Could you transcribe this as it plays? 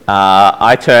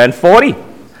I turned 40.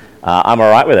 I'm all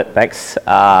right with it, thanks.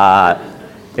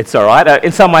 It's all right.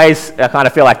 In some ways, I kind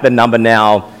of feel like the number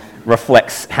now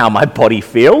reflects how my body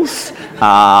feels.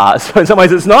 So in some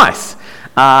ways, it's nice.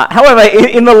 However,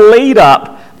 in the lead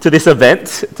up to this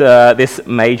event, to this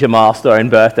major milestone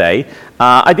birthday,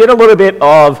 I did a little bit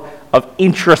of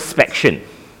introspection.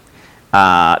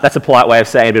 That's a polite way of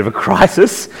saying a bit of a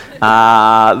crisis.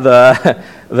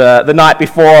 The night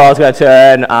before I was going to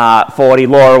turn 40,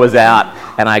 Laura was out,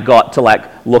 and I got to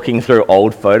looking through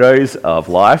old photos of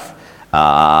life. So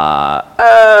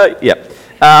I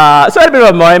had a bit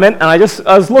of a moment, and I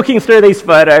was looking through these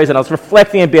photos, and I was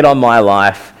reflecting a bit on my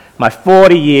life, my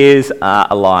 40 years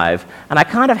alive, and I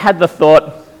kind of had the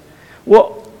thought,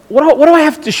 well, what do I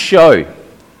have to show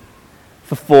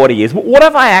for 40 years? What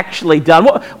have I actually done?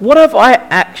 What have I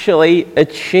actually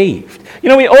achieved? You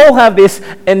know, we all have this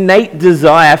innate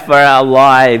desire for our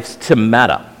lives to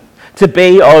matter, to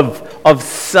be of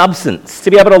substance,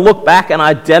 to be able to look back and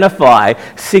identify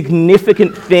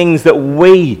significant things that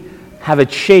we have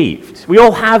achieved. We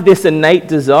all have this innate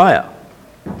desire.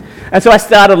 And so I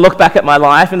started to look back at my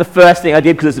life, and the first thing I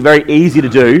did, because it's very easy to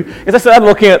do, is I started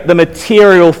looking at the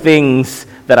material things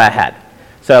that I had.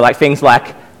 So things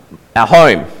like our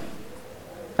home,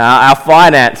 our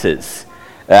finances,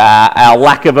 our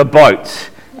lack of a boat,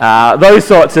 those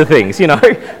sorts of things,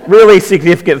 really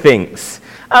significant things.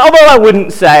 Although I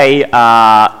wouldn't say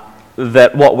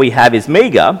that what we have is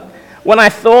meager, when I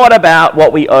thought about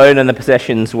what we own and the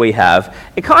possessions we have,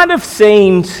 it kind of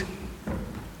seemed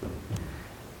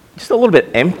just a little bit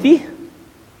empty.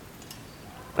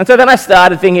 And so then I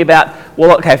started thinking about,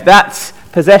 well, okay,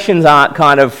 if possessions aren't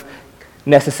kind of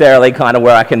necessarily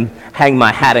where I can hang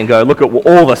my hat and go, look at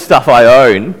all the stuff I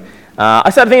own, I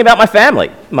started thinking about my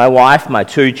family, my wife, my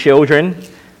 2 children.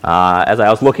 As I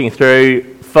was looking through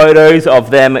photos of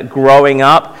them growing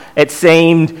up, it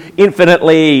seemed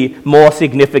infinitely more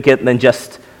significant than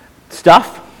just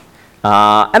stuff.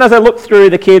 And as I looked through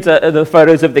the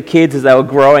photos of the kids as they were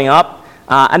growing up,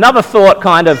 another thought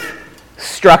kind of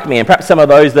struck me, and perhaps some of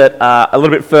those that are a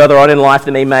little bit further on in life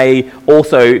than me may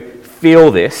also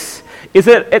feel this, is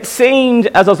that it seemed,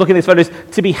 as I was looking at these photos,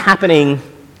 to be happening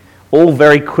all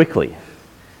very quickly.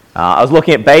 I was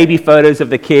looking at baby photos of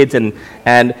the kids, and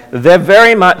they're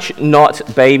very much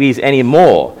not babies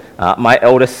anymore. My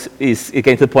eldest is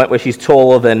getting to the point where she's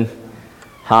taller than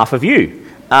half of you.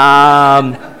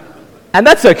 And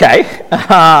that's okay.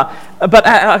 But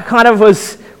I kind of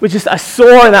I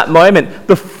saw in that moment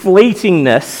the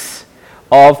fleetingness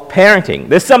of parenting.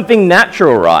 There's something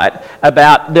natural, right,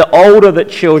 about the older that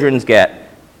children get,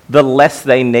 the less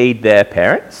they need their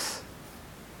parents.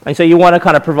 And so you want to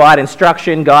kind of provide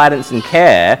instruction, guidance, and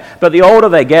care, but the older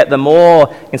they get, the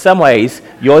more, in some ways,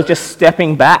 you're just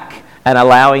stepping back and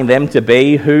allowing them to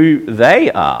be who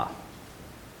they are.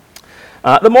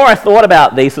 The more I thought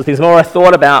about these things, the more I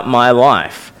thought about my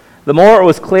life, the more it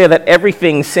was clear that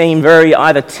everything seemed very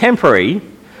either temporary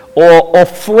or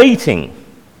fleeting.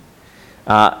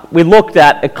 We looked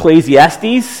at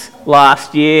Ecclesiastes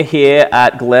last year here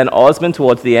at Glen Osmond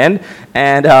towards the end,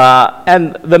 and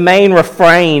the main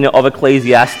refrain of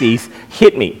Ecclesiastes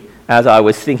hit me as I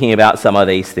was thinking about some of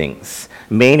these things.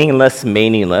 Meaningless,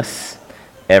 meaningless.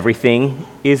 Everything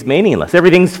is meaningless.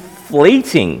 Everything's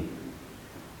fleeting.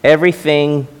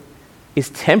 Everything is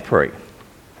temporary.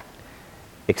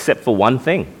 Except for one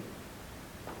thing.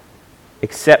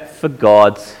 Except for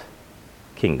God's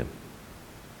kingdom.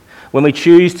 When we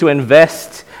choose to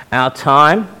invest our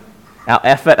time, our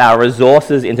effort, our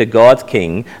resources into God's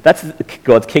kingdom,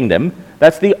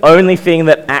 that's the only thing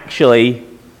that actually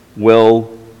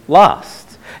will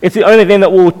last. It's the only thing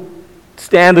that will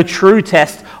stand the true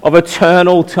test of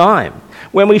eternal time.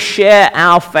 When we share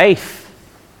our faith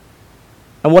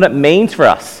and what it means for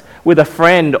us with a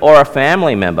friend or a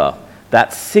family member,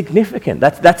 that's significant.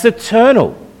 That's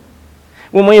eternal.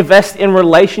 When we invest in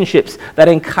relationships that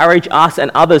encourage us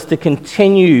and others to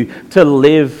continue to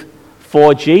live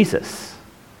for Jesus,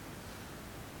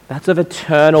 that's of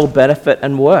eternal benefit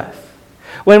and worth.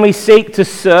 When we seek to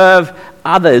serve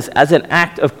others as an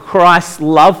act of Christ's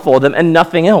love for them and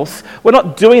nothing else, we're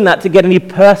not doing that to get any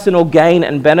personal gain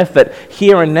and benefit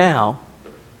here and now.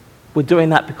 We're doing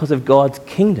that because of God's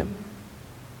kingdom.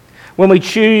 When we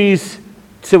choose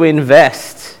to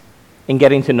invest in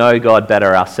getting to know God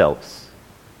better ourselves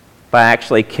by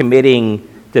actually committing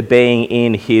to being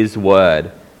in His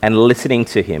Word and listening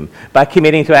to Him, by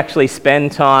committing to actually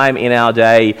spend time in our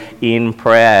day in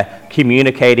prayer,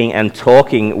 communicating and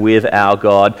talking with our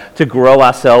God to grow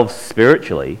ourselves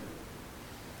spiritually.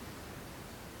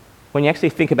 When you actually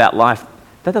think about life,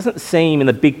 that doesn't seem in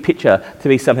the big picture to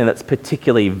be something that's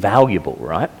particularly valuable,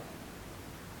 right?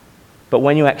 But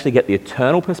when you actually get the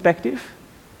eternal perspective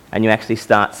and you actually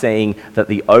start seeing that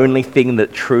the only thing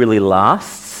that truly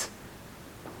lasts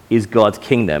is God's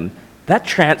kingdom, that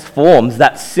transforms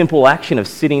that simple action of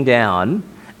sitting down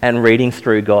and reading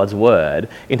through God's word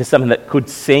into something that could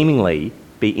seemingly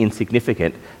be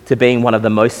insignificant to being one of the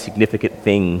most significant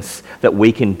things that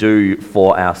we can do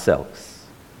for ourselves.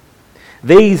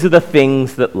 These are the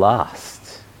things that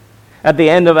last. At the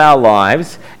end of our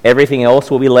lives, everything else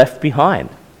will be left behind.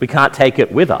 We can't take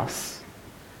it with us.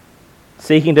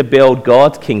 Seeking to build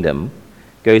God's kingdom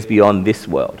goes beyond this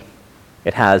world.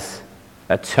 It has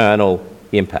eternal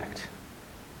impact.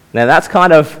 Now that's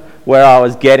kind of where I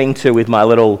was getting to with my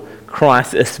little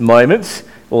crisis moments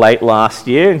late last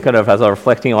year, and kind of as I was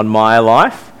reflecting on my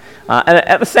life. And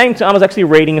at the same time, I was actually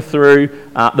reading through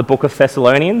the book of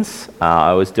Thessalonians.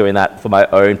 I was doing that for my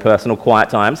own personal quiet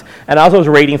times. And as I was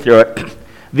reading through it,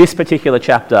 this particular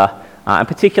chapter, and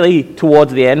particularly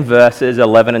towards the end, verses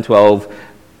 11 and 12,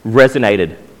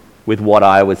 resonated with what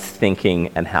I was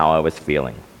thinking and how I was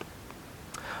feeling.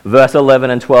 Verse 11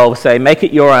 and 12 say, "Make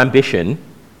it your ambition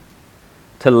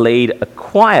to lead a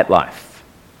quiet life.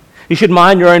 You should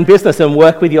mind your own business and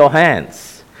work with your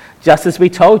hands, just as we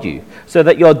told you, so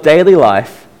that your daily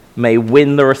life may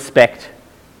win the respect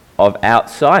of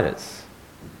outsiders."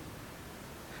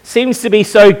 Seems to be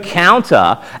so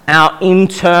counter our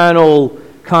internal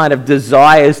kind of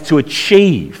desires to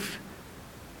achieve,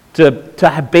 to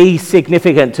be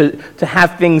significant, to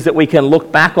have things that we can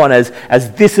look back on as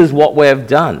this is what we've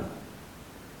done.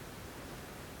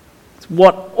 It's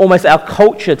what almost our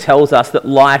culture tells us that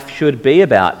life should be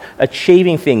about,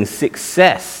 achieving things,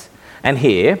 success. And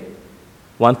here,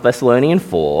 1 Thessalonians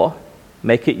 4,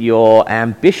 make it your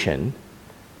ambition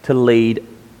to lead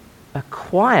a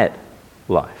quiet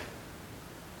life.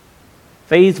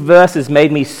 These verses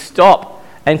made me stop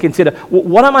and consider,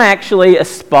 what am I actually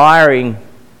aspiring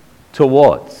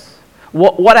towards?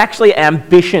 What actually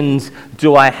ambitions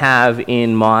do I have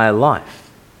in my life?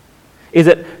 Is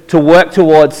it to work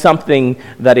towards something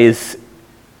that is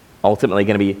ultimately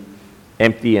going to be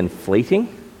empty and fleeting?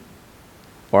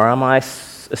 Or am I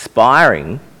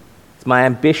aspiring, it's my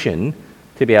ambition,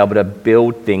 to be able to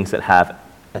build things that have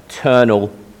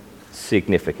eternal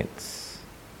significance?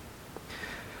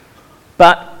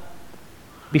 But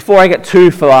before I get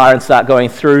too far and start going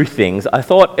through things, I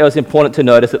thought it was important to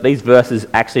notice that these verses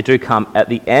actually do come at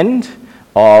the end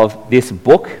of this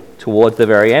book, towards the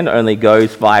very end. It only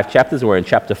goes 5 chapters. We're in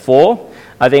chapter 4.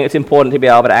 I think it's important to be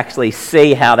able to actually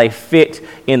see how they fit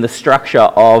in the structure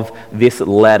of this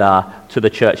letter to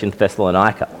the church in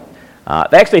Thessalonica.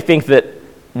 They actually think that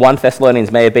 1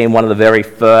 Thessalonians may have been one of the very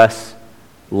first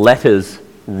letters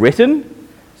written.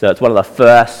 So it's one of the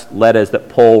first letters that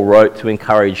Paul wrote to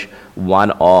encourage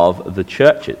one of the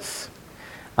churches.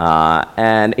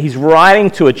 And he's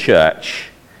writing to a church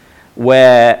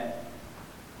where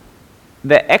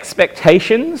their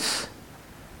expectations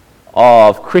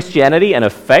of Christianity and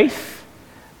of faith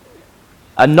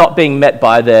are not being met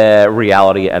by their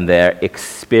reality and their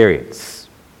experience.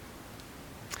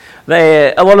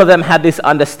 A lot of them had this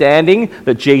understanding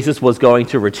that Jesus was going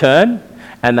to return,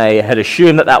 and they had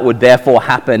assumed that that would therefore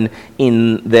happen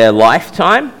in their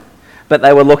lifetime. But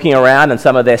they were looking around, and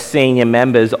some of their senior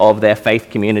members of their faith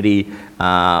community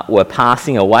were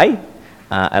passing away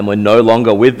and were no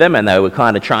longer with them, and they were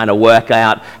kind of trying to work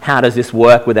out, how does this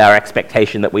work with our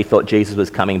expectation that we thought Jesus was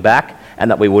coming back and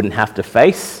that we wouldn't have to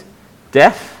face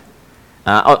death?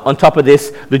 On top of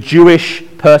this, the Jewish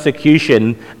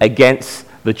persecution against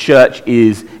the church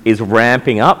is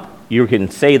ramping up. You can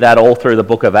see that all through the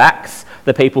book of Acts.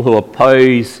 The people who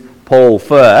oppose Paul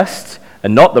first are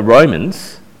not the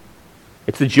Romans.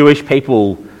 It's the Jewish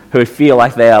people who feel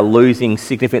like they are losing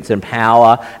significance and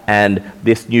power, and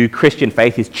this new Christian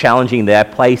faith is challenging their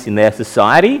place in their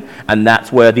society, and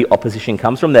that's where the opposition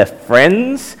comes from. Their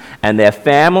friends and their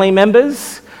family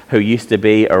members who used to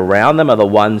be around them are the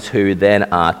ones who then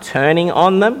are turning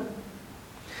on them.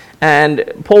 And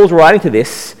Paul's writing to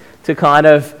this to kind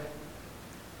of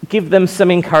give them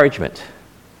some encouragement,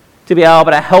 to be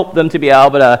able to help them to be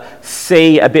able to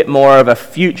see a bit more of a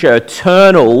future,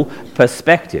 eternal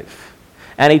perspective.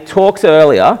 And he talks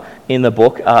earlier in the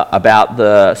book about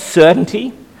the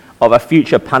certainty of a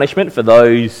future punishment for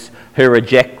those who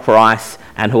reject Christ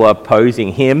and who are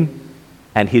opposing him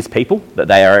and his people that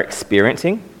they are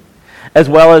experiencing, as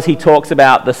well as he talks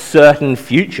about the certain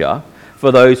future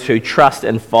for those who trust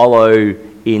and follow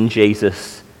in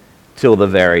Jesus till the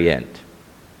very end.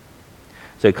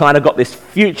 So kind of got this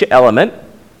future element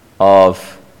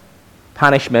of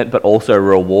punishment, but also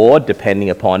reward, depending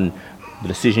upon the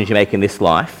decisions you make in this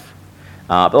life.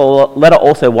 But the letter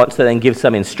also wants to then give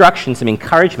some instruction, some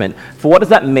encouragement for what does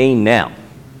that mean now?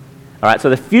 All right,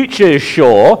 so the future is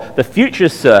sure, the future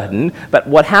is certain,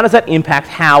 but how does that impact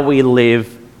how we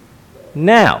live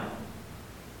now?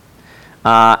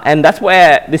 And that's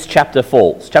where this chapter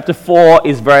falls. Chapter 4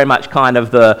 is very much kind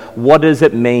of what does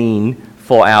it mean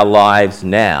for our lives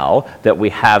now that we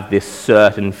have this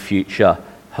certain future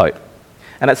hope.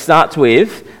 And it starts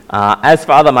with, as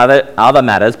for other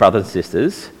matters, brothers and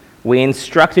sisters, we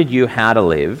instructed you how to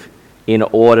live in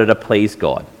order to please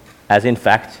God, as in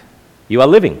fact you are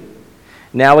living.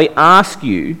 Now we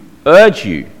urge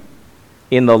you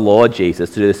in the Lord Jesus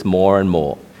to do this more and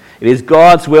more. It is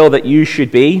God's will that you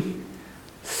should be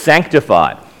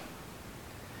sanctified.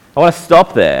 I want to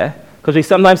stop there because we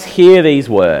sometimes hear these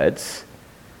words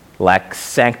like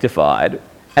sanctified,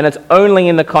 and it's only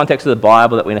in the context of the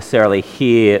Bible that we necessarily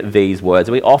hear these words.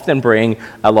 We often bring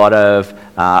a lot of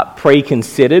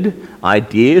preconsidered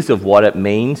ideas of what it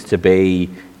means to be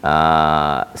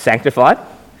sanctified.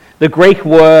 The Greek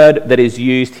word that is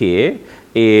used here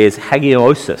is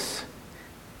hagiomosis.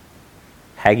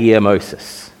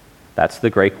 Hagiomosis. That's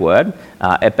the Greek word.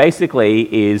 It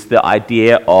basically is the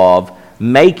idea of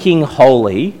making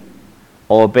holy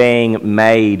or being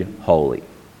made holy.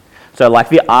 So like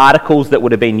the articles that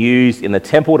would have been used in the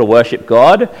temple to worship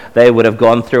God, they would have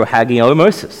gone through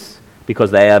hagiomosis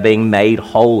because they are being made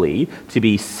holy, to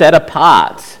be set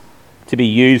apart, to be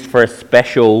used for a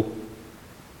special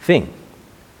thing.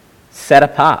 Set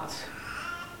apart.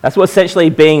 That's what essentially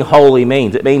being holy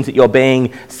means. It means that you're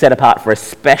being set apart for a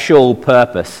special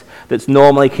purpose that's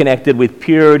normally connected with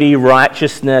purity,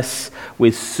 righteousness,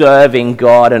 with serving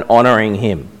God and honouring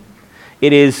Him.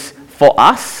 It is for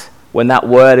us, when that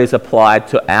word is applied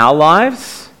to our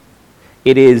lives,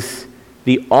 it is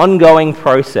the ongoing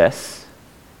process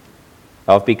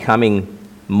of becoming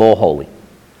more holy.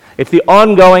 It's the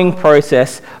ongoing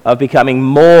process of becoming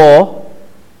more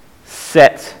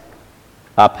set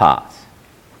apart.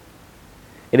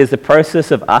 It is the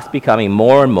process of us becoming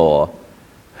more and more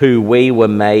who we were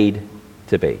made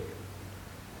to be.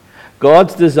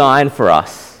 God's design for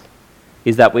us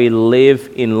is that we live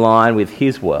in line with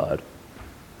His word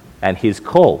and His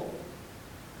call.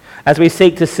 As we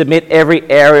seek to submit every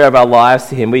area of our lives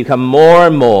to Him, we become more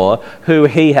and more who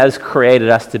He has created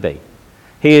us to be.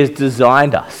 He has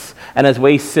designed us. And as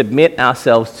we submit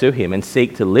ourselves to Him and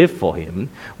seek to live for Him,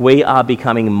 we are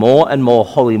becoming more and more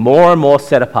holy, more and more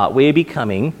set apart. We are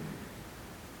becoming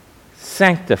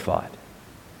sanctified.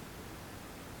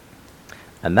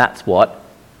 And that's what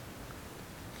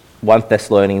 1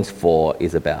 Thessalonians 4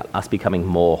 is about, us becoming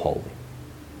more holy.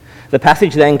 The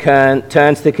passage then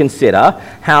turns to consider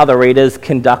how the readers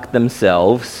conduct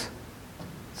themselves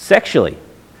sexually.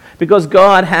 Because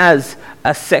God has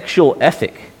a sexual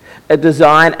ethic, a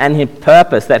design and a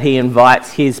purpose that He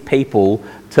invites His people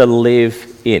to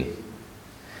live in.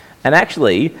 And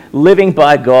actually, living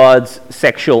by God's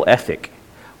sexual ethic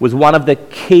was one of the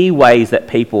key ways that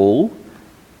people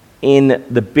in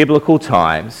the biblical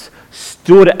times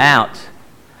stood out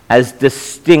as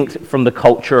distinct from the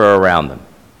culture around them.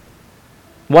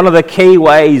 One of the key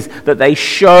ways that they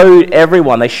showed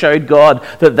everyone, they showed God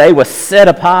that they were set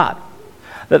apart,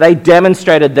 that they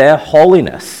demonstrated their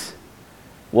holiness,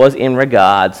 was in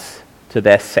regards to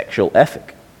their sexual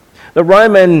ethic. The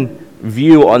Roman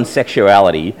view on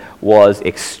sexuality was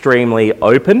extremely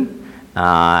open,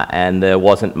 and there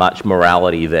wasn't much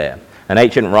morality there. An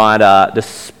ancient writer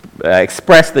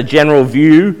expressed the general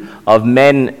view of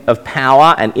men of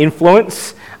power and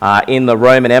influence in the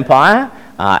Roman Empire,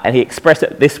 and he expressed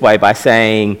it this way by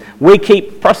saying, "We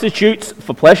keep prostitutes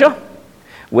for pleasure,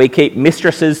 we keep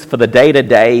mistresses for the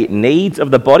day-to-day needs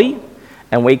of the body,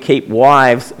 and we keep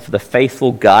wives for the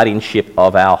faithful guardianship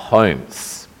of our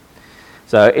homes."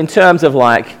 So in terms of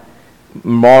like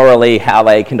morally how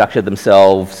they conducted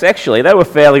themselves sexually, they were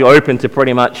fairly open to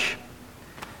pretty much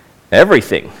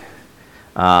everything.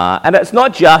 And it's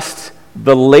not just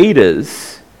the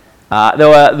leaders.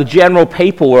 The general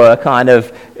people were kind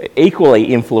of equally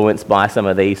influenced by some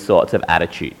of these sorts of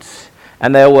attitudes.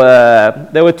 And there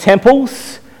were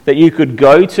temples that you could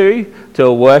go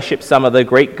to worship some of the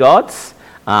Greek gods.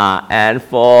 And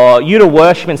for you to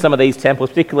worship in some of these temples,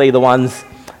 particularly the ones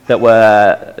that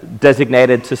were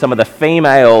designated to some of the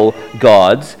female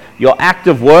gods, your act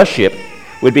of worship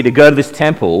would be to go to this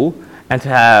temple and to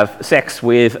have sex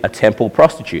with a temple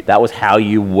prostitute. That was how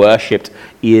you worshipped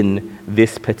in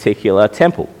this particular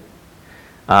temple.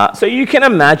 So you can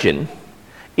imagine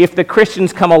if the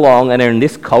Christians come along and are in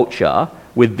this culture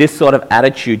with this sort of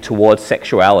attitude towards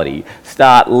sexuality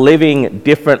start living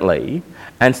differently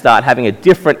and start having a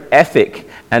different ethic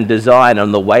and design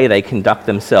on the way they conduct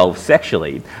themselves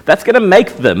sexually, that's going to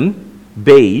make them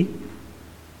be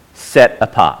set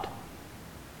apart.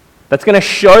 That's going to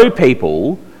show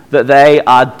people that they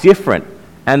are different.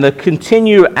 And the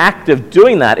continued act of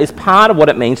doing that is part of what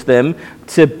it means for them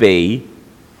to be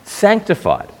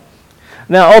sanctified.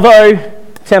 Now, although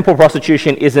temple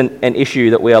prostitution isn't an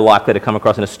issue that we are likely to come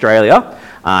across in Australia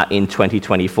in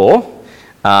 2024,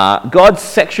 God's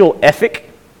sexual ethic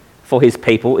for his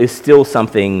people is still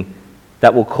something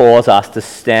that will cause us to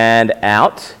stand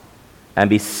out and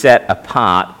be set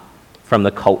apart from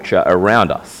the culture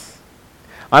around us.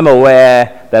 I'm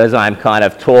aware that as I'm kind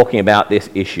of talking about this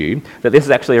issue, that this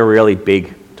is actually a really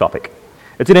big topic.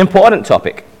 It's an important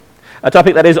topic, a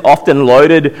topic that is often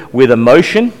loaded with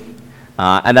emotion,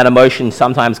 and that emotion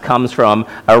sometimes comes from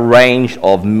a range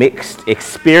of mixed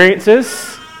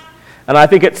experiences. And I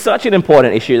think it's such an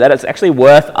important issue that it's actually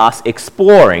worth us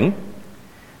exploring,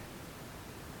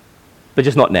 but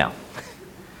just not now.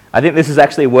 I think this is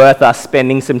actually worth us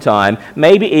spending some time,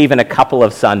 maybe even a couple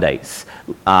of Sundays,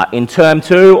 in term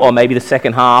 2 or maybe the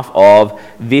second half of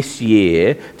this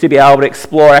year, to be able to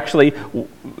explore actually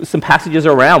some passages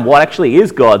around what actually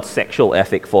is God's sexual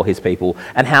ethic for his people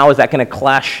and how is that going to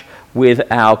clash with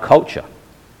our culture.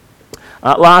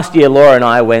 Last year, Laura and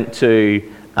I went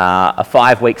to a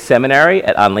 5-week seminary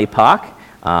at Unley Park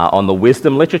on the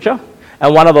wisdom literature.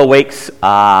 And one of the weeks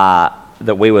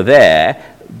that we were there,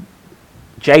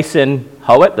 Jason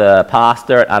Howitt, the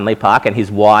pastor at Unley Park, and his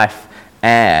wife,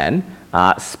 Anne,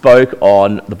 spoke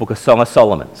on the book of Song of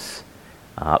Solomon's,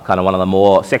 kind of one of the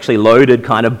more sexually loaded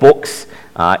kind of books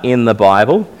in the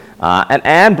Bible. And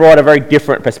Anne brought a very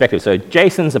different perspective. So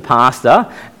Jason's a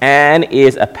pastor, Anne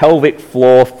is a pelvic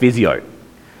floor physio.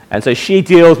 And so she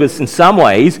deals with, in some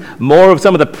ways, more of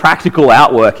some of the practical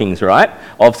outworkings, right,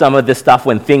 of some of the stuff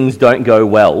when things don't go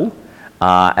well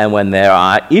and when there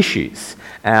are issues.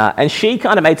 And she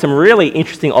kind of made some really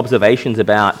interesting observations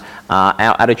about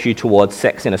our attitude towards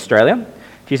sex in Australia.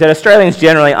 She said Australians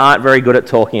generally aren't very good at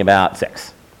talking about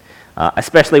sex,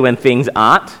 especially when things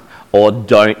aren't or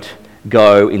don't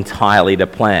go entirely to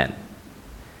plan.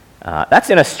 That's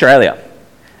in Australia.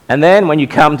 And then when you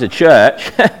come to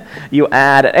church, you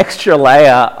add an extra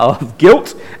layer of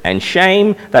guilt and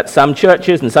shame that some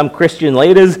churches and some Christian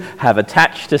leaders have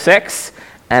attached to sex,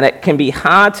 and it can be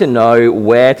hard to know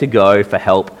where to go for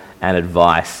help and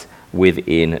advice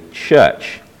within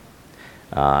church.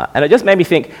 And it just made me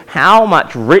think, how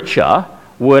much richer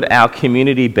would our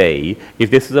community be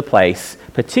if this was a place,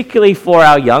 particularly for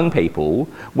our young people,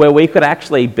 where we could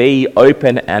actually be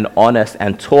open and honest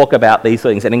and talk about these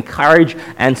things and encourage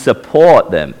and support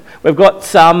them. We've got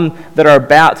some that are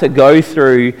about to go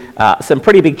through some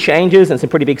pretty big changes and some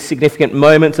pretty big significant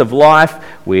moments of life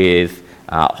with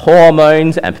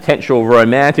hormones and potential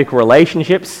romantic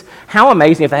relationships. How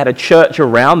amazing if they had a church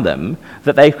around them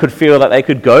that they could feel that they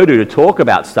could go to talk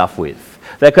about stuff with.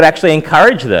 They could actually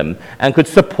encourage them and could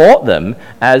support them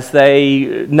as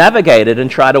they navigated and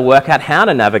try to work out how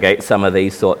to navigate some of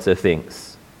these sorts of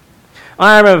things.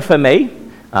 I remember for me,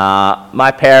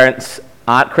 my parents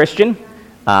aren't Christian,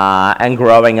 and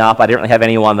growing up I didn't really have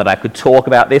anyone that I could talk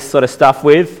about this sort of stuff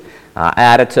with.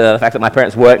 Added to the fact that my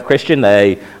parents weren't Christian,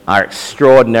 they are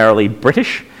extraordinarily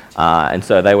British, and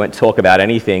so they won't talk about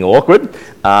anything awkward.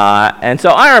 And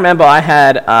so I remember I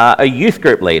had a youth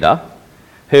group leader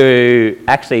who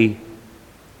actually,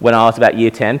 when I was about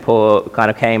year 10, Paul kind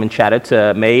of came and chatted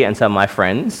to me and some of my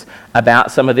friends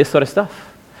about some of this sort of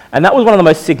stuff. And that was one of the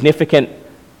most significant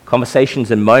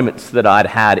conversations and moments that I'd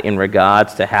had in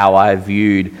regards to how I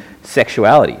viewed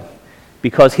sexuality.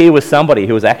 Because he was somebody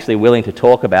who was actually willing to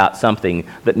talk about something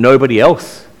that nobody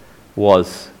else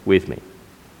was with me.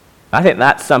 I think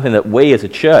that's something that we as a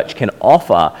church can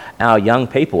offer our young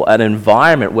people, an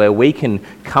environment where we can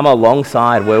come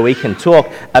alongside, where we can talk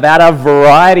about a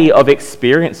variety of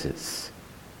experiences.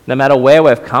 No matter where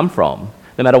we've come from,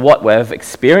 no matter what we've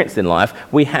experienced in life,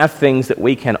 we have things that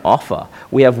we can offer.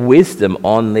 We have wisdom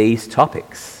on these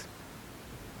topics.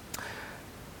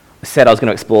 I said I was going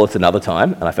to explore this another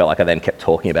time, and I felt like I then kept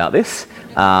talking about this.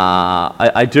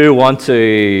 I do want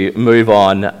to move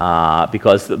on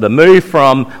because the move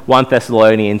from 1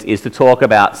 Thessalonians is to talk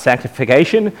about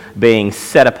sanctification, being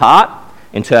set apart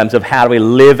in terms of how do we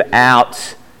live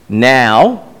out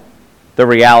now the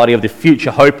reality of the future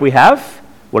hope we have.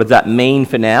 What does that mean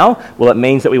for now? Well, it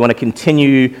means that we want to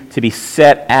continue to be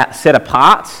set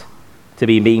apart, to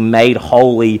be being made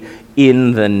holy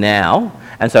in the now.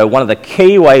 And so one of the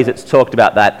key ways it's talked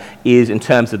about that is in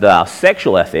terms of our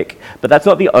sexual ethic, but that's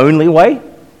not the only way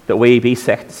that we be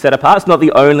set apart. It's not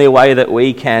the only way that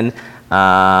we can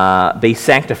be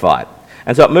sanctified.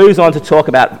 And so it moves on to talk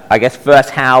about, I guess,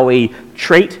 first how we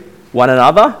treat one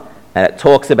another, and it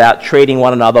talks about treating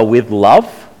one another with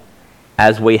love,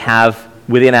 as we have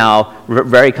within our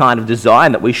very kind of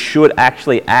design that we should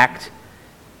actually act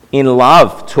in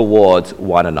love towards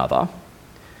one another.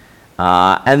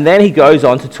 And then he goes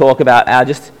on to talk about our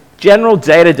just general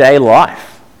day-to-day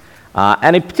life.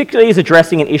 And he particularly is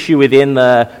addressing an issue within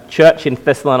the church in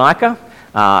Thessalonica.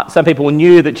 Some people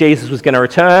knew that Jesus was going to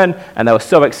return, and they were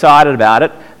so excited about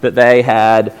it that they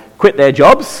had quit their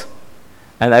jobs,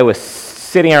 and they were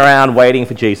sitting around waiting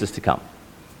for Jesus to come.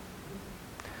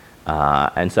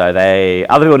 And so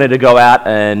other people needed to go out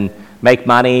and make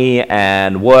money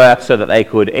and work so that they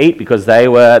could eat, because they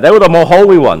were the more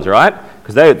holy ones, right?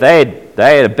 Because they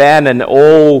had abandoned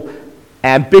all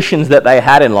ambitions that they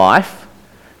had in life,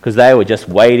 because they were just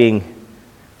waiting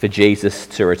for Jesus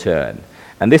to return.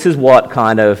 And this is what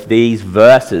kind of these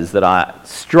verses that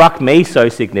struck me so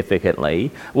significantly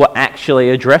were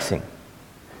actually addressing.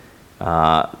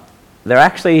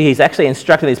 He's actually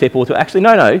instructing these people to actually,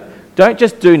 no, don't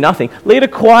just do nothing. Lead a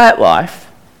quiet life.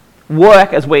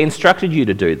 Work as we instructed you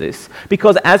to do this.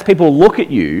 Because as people look at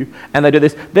you and they do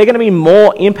this, they're going to be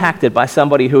more impacted by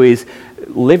somebody who is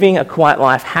living a quiet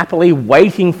life, happily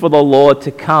waiting for the Lord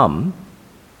to come,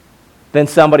 than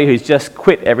somebody who's just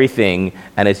quit everything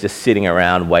and is just sitting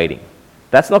around waiting.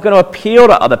 That's not going to appeal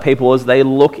to other people as they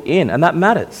look in, and that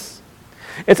matters.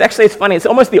 It's funny, it's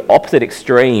almost the opposite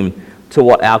extreme to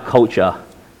what our culture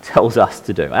tells us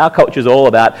to do. Our culture is all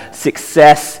about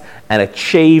success and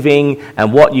achieving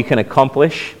and what you can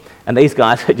accomplish, and these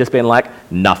guys have just been like,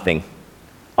 nothing.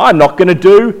 I'm not going to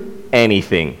do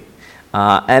anything.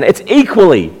 And it's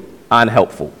equally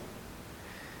unhelpful.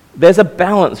 There's a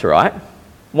balance, right?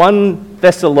 1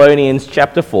 Thessalonians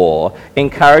chapter 4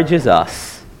 encourages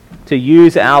us to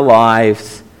use our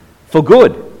lives for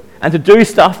good and to do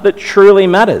stuff that truly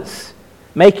matters.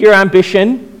 Make your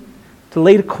ambition to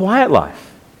lead a quiet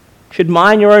life. You should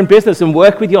mind your own business and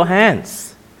work with your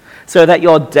hands so that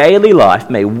your daily life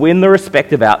may win the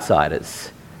respect of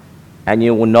outsiders and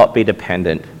you will not be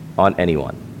dependent on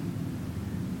anyone.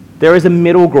 There is a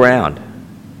middle ground.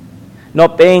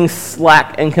 Not being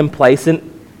slack and complacent,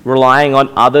 relying on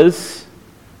others,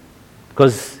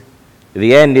 because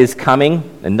the end is coming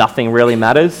and nothing really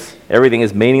matters. Everything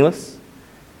is meaningless.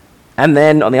 And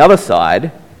then on the other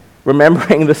side,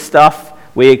 remembering the stuff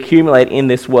we accumulate in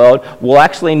this world will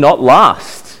actually not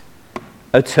last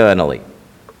eternally.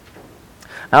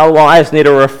 Our lives need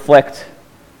to reflect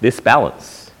this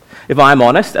balance. If I'm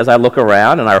honest, as I look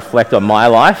around and I reflect on my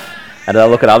life and I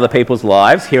look at other people's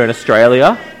lives here in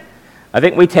Australia, I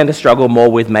think we tend to struggle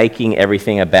more with making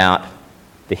everything about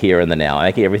the here and the now,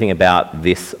 making everything about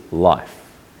this life.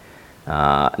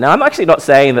 Now, I'm actually not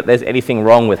saying that there's anything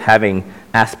wrong with having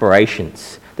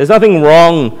aspirations. There's nothing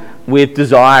wrong with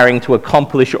desiring to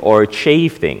accomplish or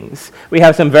achieve things. We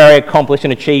have some very accomplished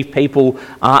and achieved people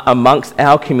amongst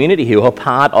our community who are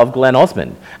part of Glen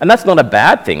Osmond. And that's not a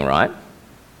bad thing, right?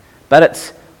 But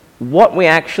it's what we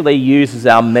actually use as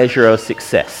our measure of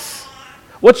success.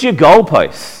 What's your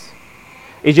goalpost?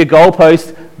 Is your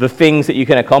goalpost the things that you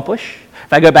can accomplish?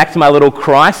 If I go back to my little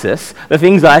crisis, the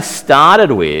things I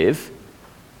started with,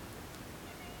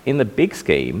 in the big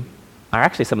scheme, are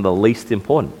actually some of the least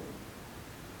important.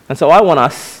 And so I want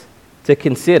us to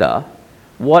consider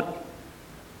what's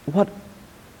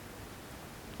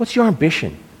your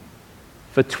ambition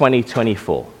for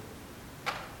 2024?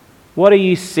 What are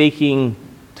you seeking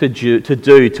to do,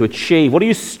 to achieve? What are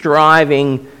you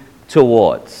striving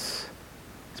towards?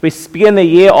 As we begin the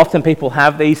year, often people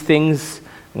have these things.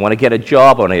 I want to get a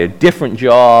job, I want to get a different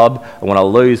job, I want to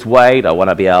lose weight, I want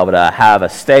to be able to have a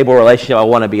stable relationship, I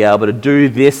want to be able to do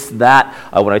this, that,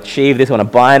 I want to achieve this, I want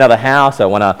to buy another house, I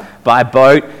want to buy a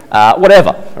boat,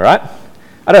 whatever, all right?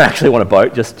 I don't actually want a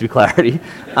boat, just to clarity.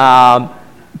 But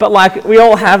like, we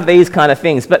all have these kind of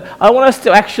things. But I want us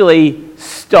to actually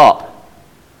stop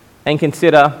and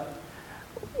consider,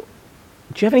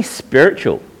 do you have any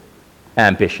spiritual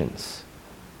ambitions?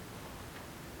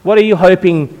 What are you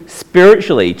hoping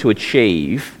spiritually to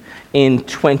achieve in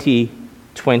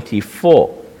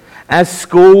 2024? As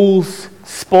schools,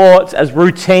 sports, as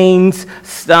routines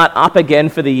start up again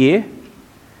for the year,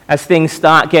 as things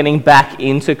start getting back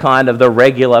into kind of the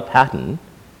regular pattern,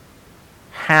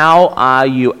 how are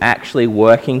you actually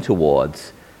working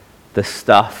towards the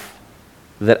stuff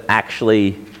that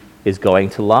actually is going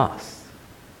to last?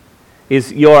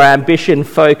 Is your ambition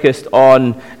focused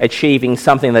on achieving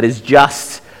something that is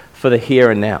just for the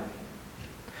here and now?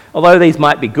 Although these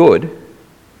might be good,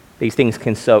 these things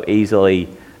can so easily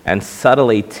and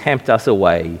subtly tempt us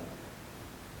away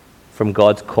from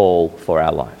God's call for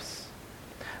our lives.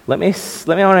 Let me want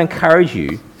to encourage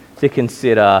you to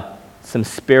consider some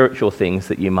spiritual things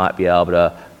that you might be able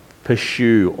to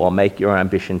pursue or make your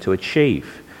ambition to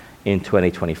achieve in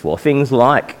 2024. Things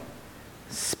like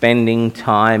spending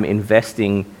time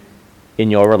investing in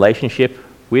your relationship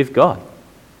with God.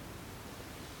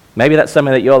 Maybe that's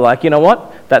something that you're like, you know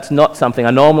what? That's not something.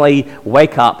 I normally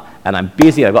wake up and I'm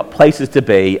busy, I've got places to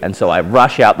be, and so I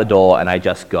rush out the door and I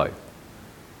just go.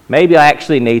 Maybe I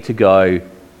actually need to go,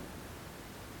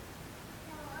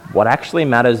 what actually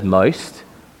matters most,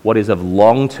 what is of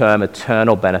long-term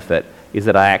eternal benefit, is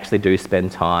that I actually do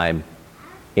spend time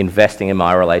investing in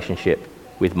my relationship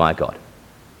with my God.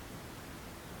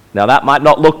 Now that might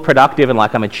not look productive and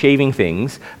like I'm achieving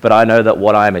things, but I know that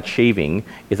what I'm achieving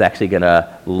is actually going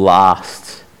to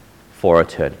last for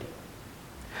eternity.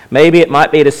 Maybe it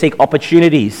might be to seek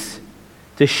opportunities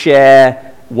to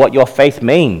share what your faith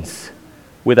means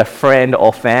with a friend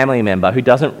or family member who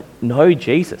doesn't know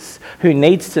Jesus, who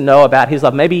needs to know about his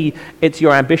love. Maybe it's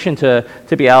your ambition to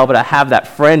be able to have that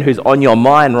friend who's on your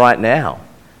mind right now,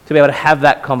 to be able to have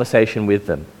that conversation with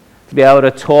them, to be able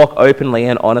to talk openly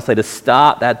and honestly, to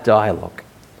start that dialogue.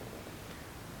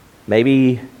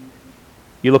 Maybe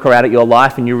you look around at your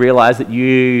life and you realize that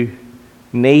you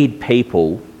need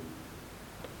people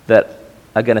that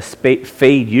are going to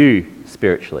feed you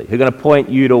spiritually, who are going to point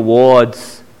you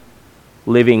towards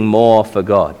living more for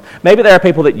God. Maybe there are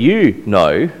people that you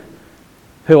know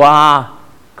who are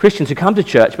Christians who come to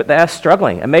church, but they are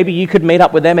struggling. And maybe you could meet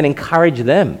up with them and encourage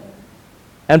them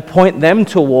and point them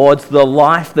towards the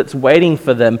life that's waiting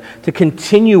for them to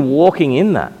continue walking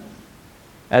in that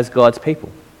as God's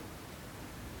people.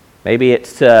 Maybe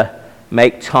it's to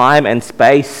make time and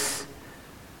space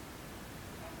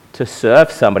to serve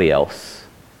somebody else,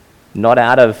 not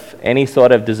out of any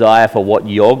sort of desire for what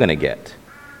you're going to get,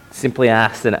 simply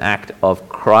as an act of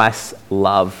Christ's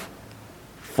love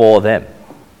for them.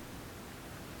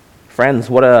 Friends,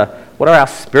 what are our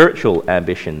spiritual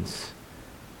ambitions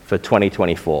for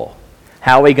 2024?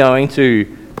 How are we going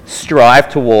to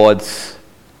strive towards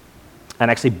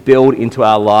and actually build into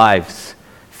our lives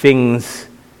things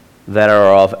that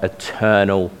are of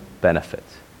eternal benefit,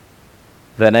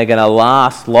 that are going to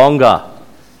last longer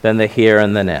than the here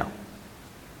and the now?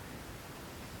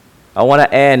 I want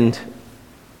to end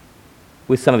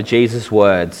with some of Jesus'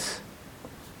 words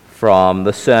from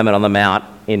the Sermon on the Mount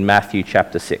in Matthew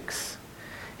chapter 6.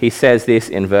 He says this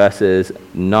in verses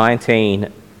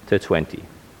 19 to 20.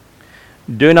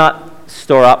 Do not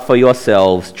store up for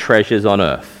yourselves treasures on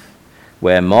earth,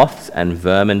 where moths and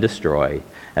vermin destroy,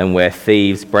 and where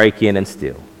thieves break in and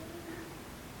steal.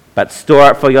 But store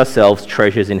up for yourselves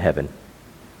treasures in heaven,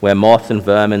 where moths and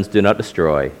vermin do not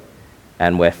destroy,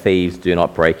 and where thieves do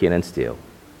not break in and steal.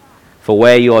 For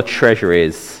where your treasure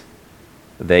is,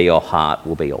 there your heart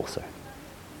will be also.